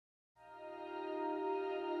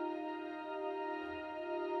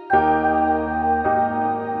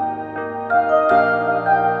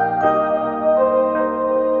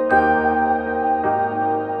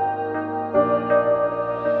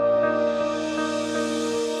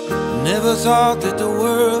Never thought that the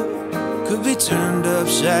world could be turned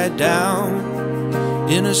upside down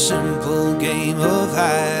in a simple game of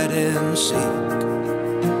hide and seek.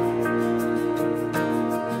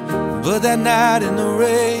 But that night in the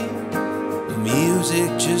rain, the music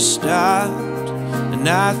just stopped, and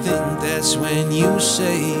I think that's when you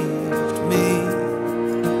saved me.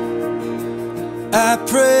 I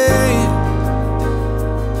pray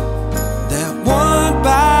that one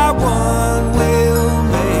by one we'll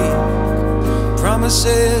make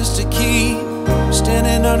promises to keep,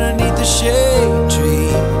 standing underneath the shade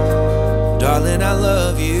tree. Darling, I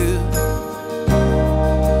love you.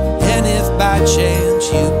 And if by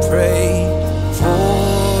chance you prayed for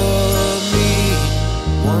me,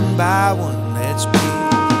 one by one, let's be.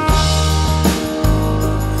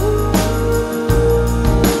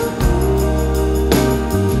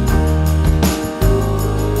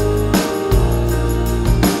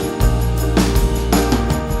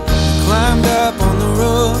 Climbed up on the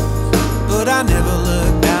roof, but I never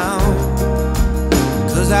looked down,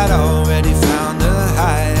 'cause I'd already found the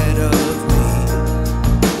height of me.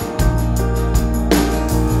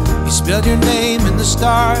 You spelled your name in the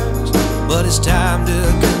stars, but it's time to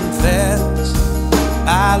confess,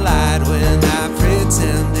 I lied when I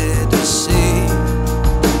pretended to see.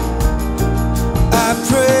 I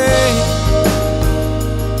pray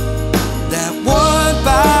that one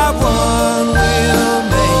by one we'll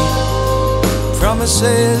make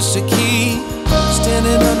promises to keep,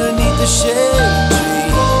 standing underneath the shade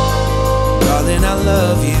tree. Darling, I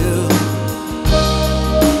love you.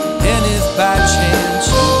 And if by chance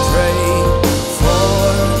you prayed for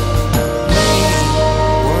me,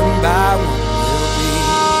 one by one we'll be.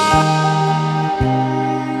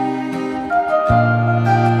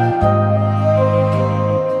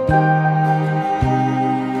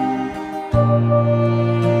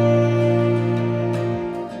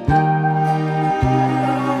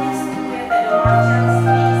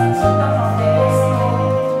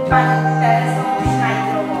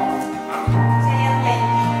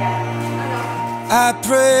 I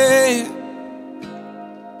pray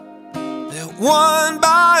that one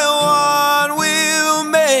by one we'll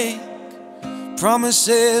make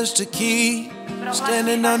promises to keep,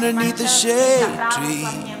 standing underneath the shade tree.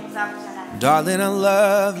 Darling, I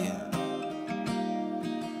love you.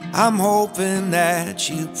 I'm hoping that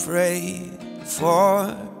you prayed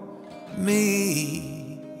for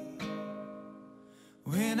me.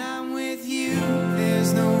 When I'm with you,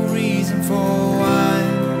 there's no reason for why.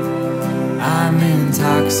 I'm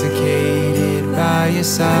intoxicated by your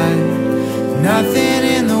side. Nothing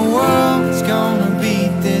in the world's gonna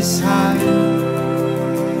beat this high.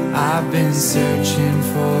 I've been searching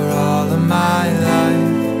for all of my life.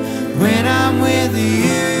 When I'm with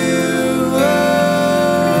you,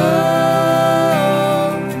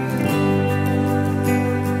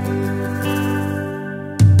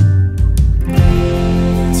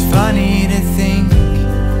 it's funny to think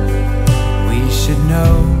we should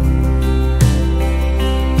know.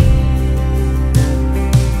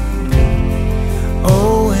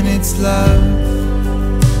 It's love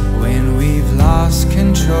when we've lost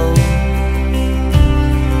control.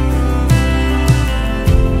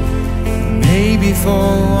 Maybe for